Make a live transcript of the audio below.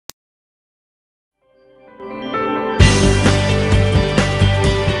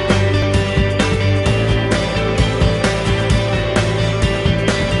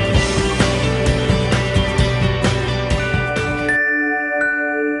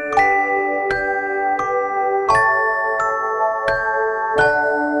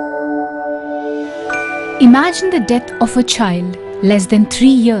Imagine the death of a child less than 3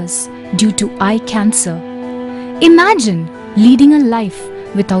 years due to eye cancer. Imagine leading a life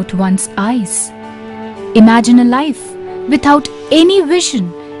without one's eyes. Imagine a life without any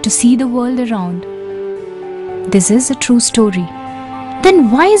vision to see the world around. This is a true story. Then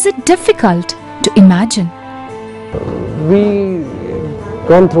why is it difficult to imagine? We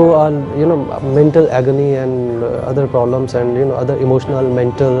gone through mental agony and other problems, and other emotional,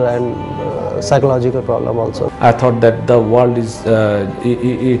 mental and psychological problem also. I thought that the world is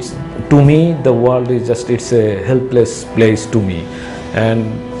it's to me the world is just it's a helpless place to me, and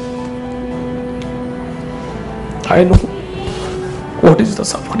I know what is the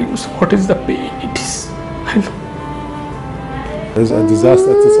suffering, what is the pain it is. I know. It's a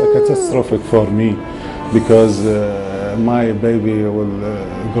disaster, it's a catastrophic for me, because my baby will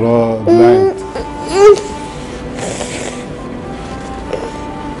grow blind.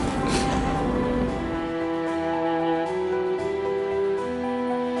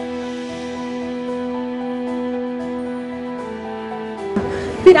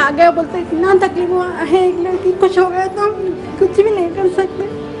 फिर आ गया, बोलते इतना तकलीफ हुआ है, एक लड़की कुछ हो गया तो हम कुछ भी नहीं कर सकते,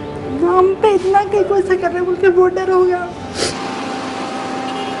 हम पे इतना कहीं को ऐसा कर रहे बोल के बहुत डर हो गया.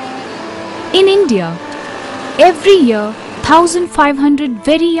 In India, every year 1,500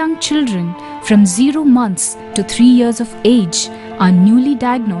 very young children from 0 months to 3 years of age are newly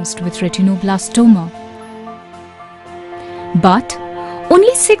diagnosed with retinoblastoma. But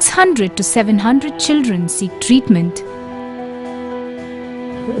only 600 to 700 children seek treatment.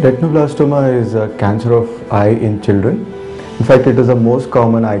 Retinoblastoma is a cancer of eye in children. In fact, it is the most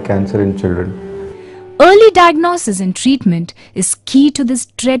common eye cancer in children. Early diagnosis and treatment is key to this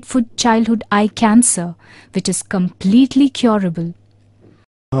dreadful childhood eye cancer, which is completely curable.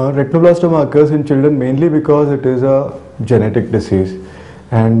 Retinoblastoma occurs in children mainly because it is a genetic disease,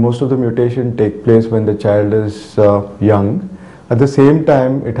 and most of the mutation take place when the child is young. At the same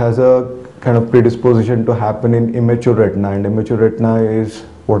time, it has a kind of predisposition to happen in immature retina, and immature retina is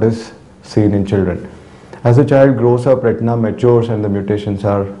what is seen in children. As the child grows up, retina matures and the mutations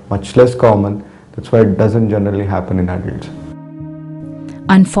are much less common. That's why it doesn't generally happen in adults.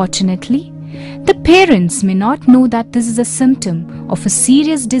 Unfortunately, the parents may not know that this is a symptom of a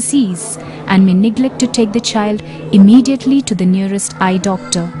serious disease and may neglect to take the child immediately to the nearest eye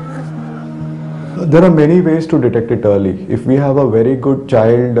doctor. There are many ways to detect it early. If we have a very good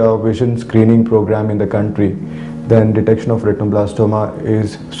child vision screening program in the country, then detection of retinoblastoma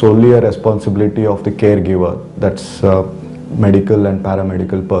is solely a responsibility of the caregiver, that's medical and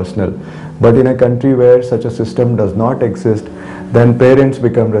paramedical personnel. But in a country where such a system does not exist, then parents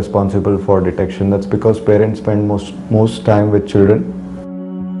become responsible for detection. That's because parents spend most time with children.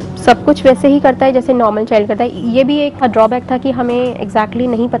 सब कुछ वैसे ही करता है जैसे normal child करता है. ये भी एक ड्रॉबैक था कि हमें एग्जैक्टली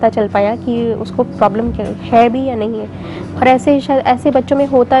नहीं पता चल पाया कि उसको प्रॉब्लम है भी या नहीं है, और ऐसे बच्चों में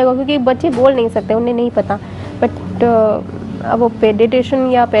होता है क्योंकि बच्चे बोल नहीं सकते, उन्हें नहीं पता. बट अब वो पेडिट्रिशियन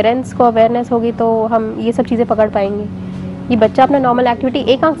या पेरेंट्स को अवेयरनेस होगी तो हम ये सब चीज़ें पकड़ पाएंगे. ये बच्चा अपना नॉर्मल एक्टिविटी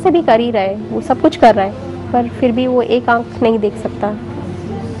एक आंख से भी कर ही रहा है, वो सब कुछ कर रहा है, पर फिर भी वो एक आंख नहीं देख सकता.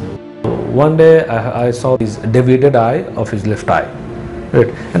 One day I saw his divided eye of his left eye.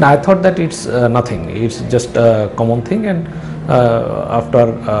 Right. And I thought that it's nothing, it's just a common thing, and after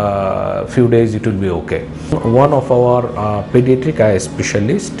a few days it will be okay. One of our pediatric eye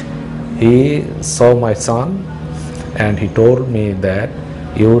specialist, he saw my son and he told me that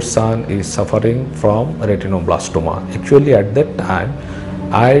your son is suffering from retinoblastoma. Actually at that time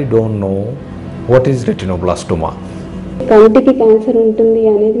I don't know what is retinoblastoma. కంటికి cancer ఉంటుంది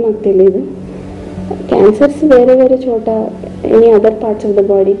అనేది మాకు తెలియదు. Cancers వేరే వేరే చోట any other parts of the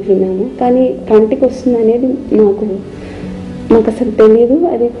బాడీకి విన్నాము, కానీ కంటికి వస్తుంది అనేది మాకు అసలు తెలియదు.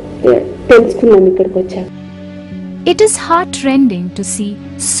 అది తెలుసుకున్నాం ఇక్కడికి వచ్చాక. It is heart-rending to see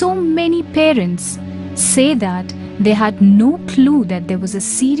so many parents say that they had no clue that there was a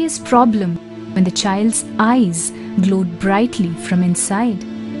serious problem when the child's eyes glowed brightly from inside.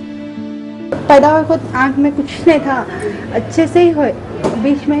 पैदा हुए खुद आँख में कुछ नहीं था, अच्छे से ही हुए,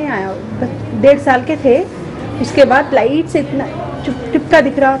 बीच में ही आया. 1.5 साल के थे. उसके बाद लाइट से इतना टिपका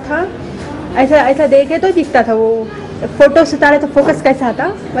दिख रहा था, ऐसा देखे तो दिखता था. वो फोटो से उतारे तो फोकस कैसा आता,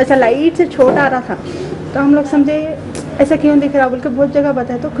 वैसा लाइट से छोटा आ रहा था. तो हम लोग समझे ऐसा क्यों दिख रहा बोल के बहुत जगह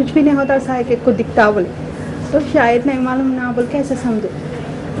बताए तो कुछ भी नहीं होता, ऐसा है कि को दिखता बोले तो शायद नहीं मालूम ना बोल के ऐसे समझे,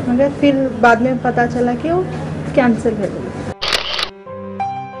 मगर फिर बाद में पता चला कि वो कैंसर है.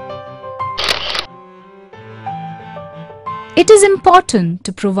 It is important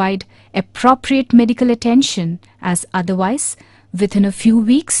to provide appropriate medical attention, as otherwise, within a few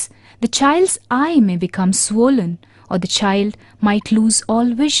weeks, the child's eye may become swollen or the child might lose all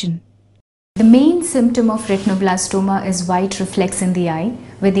vision. The main symptom of retinoblastoma is white reflex in the eye,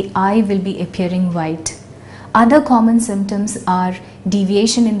 where the eye will be appearing white. Other common symptoms are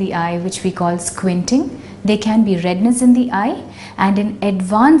deviation in the eye, which we call squinting. There can be redness in the eye, and in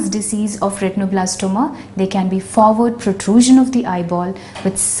advanced disease of retinoblastoma, there can be forward protrusion of the eyeball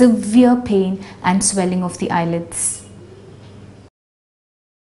with severe pain and swelling of the eyelids.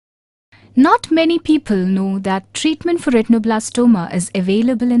 Not many people know that treatment for retinoblastoma is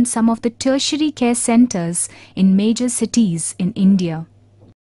available in some of the tertiary care centers in major cities in India.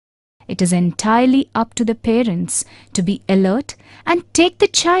 It is entirely up to the parents to be alert and take the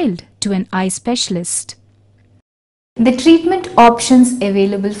child to an eye specialist. The treatment options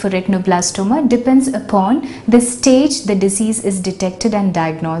available for retinoblastoma depends upon the stage the disease is detected and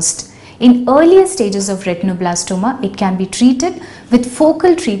diagnosed. In earlier stages of retinoblastoma, it can be treated with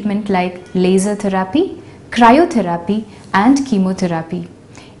focal treatment like laser therapy, cryotherapy and chemotherapy.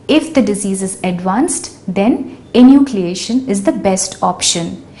 If the disease is advanced, then enucleation is the best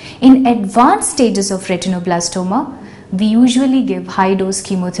option. In advanced stages of retinoblastoma, we usually give high-dose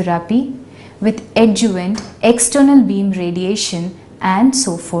chemotherapy with adjuvant external beam radiation and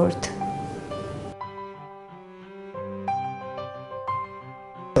so forth.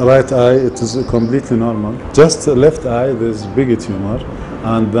 Right eye, it is completely normal. Just left eye, there's big tumor,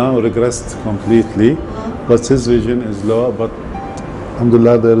 and now regressed completely. But his vision is low. But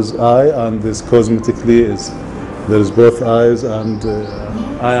alhamdulillah, there is eye, and this cosmetically there is both eyes, and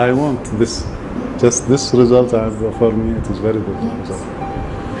I want this, just this result, and for me it is very good result.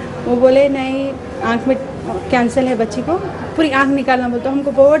 वो बोले नहीं, आँख में cancer है बच्ची को, पूरी आँख निकालना बोलते,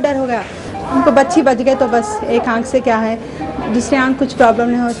 हमको बहुत डर हो गया, हमको बच्ची बच गए तो बस एक आँख से क्या है, दूसरी आँख कुछ प्रॉब्लम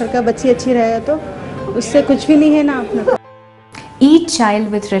नहीं हो सकता, बच्ची अच्छी रहेगा तो उससे कुछ भी नहीं है ना अपना. Each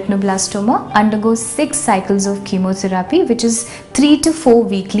child with retinoblastoma undergoes 6 cycles of chemotherapy, which is 3 to 4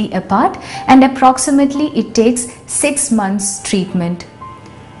 weekly apart, and approximately it takes 6 months treatment.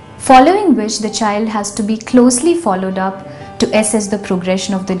 Following which the child has to be closely followed up to assess the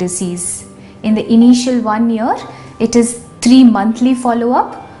progression of the disease. In the initial 1 year, it is 3 monthly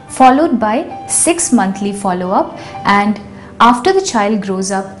follow-up followed by 6 monthly follow-up, and after the child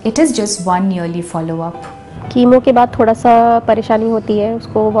grows up, it is just 1 yearly follow-up. Chemo के बाद थोड़ा सा परेशानी होती है,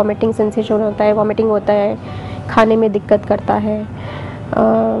 उसको vomiting sensation होता है, वॉमिटिंग होता है, खाने में दिक्कत करता है.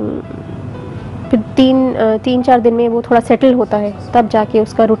 फिर 3-4 दिन में वो थोड़ा सेटल होता है, तब जाके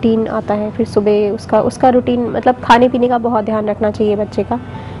उसका रूटीन आता है. फिर सुबह उसका रूटीन मतलब खाने पीने का बहुत ध्यान रखना चाहिए बच्चे का,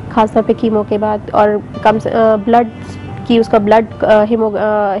 खासतौर पे कीमो के बाद. और कम ब्लड की उसका ब्लड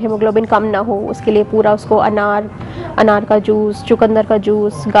हीमोग्लोबिन कम ना हो, उसके लिए पूरा उसको अनार का जूस, चुकंदर का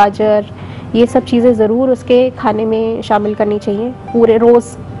जूस, गाजर, ये सब चीज़ें ज़रूर उसके खाने में शामिल करनी चाहिए पूरे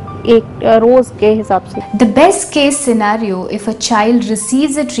रोज़ के हिसाब से. The best case scenario if a child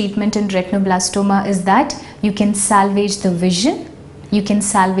receives a treatment in retinoblastoma is that you can salvage the vision, you can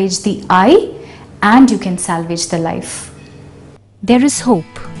salvage the eye, and you can salvage the life. There is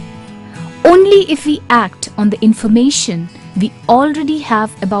hope. Only if we act on the information we already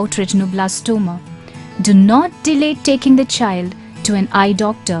have about retinoblastoma. Do not delay taking the child to an eye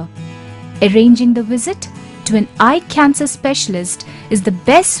doctor. Arranging the visit to an eye cancer specialist is the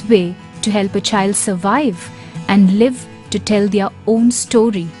best way to help a child survive and live to tell their own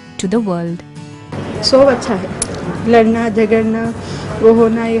story to the world. सब अच्छा है, लड़ना झगड़ना वो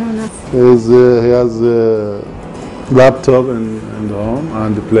होना ये होना. He has a laptop in the home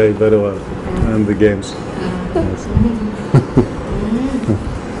and play very well in the games. Yes.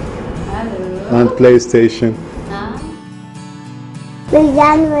 And PlayStation. मैं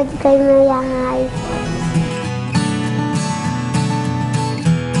जान बच गई, मैं यहाँ आई.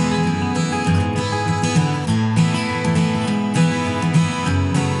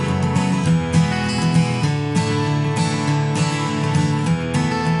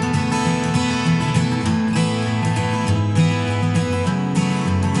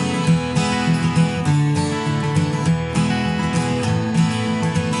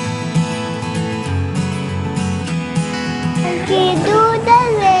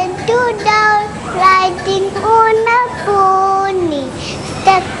 Riding on a pony,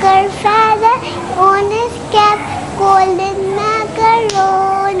 Tucker father on his cap, golden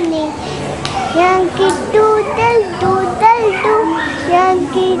macaroni. Yankee doodle doodle doo,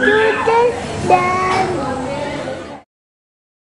 Yankee doodle da.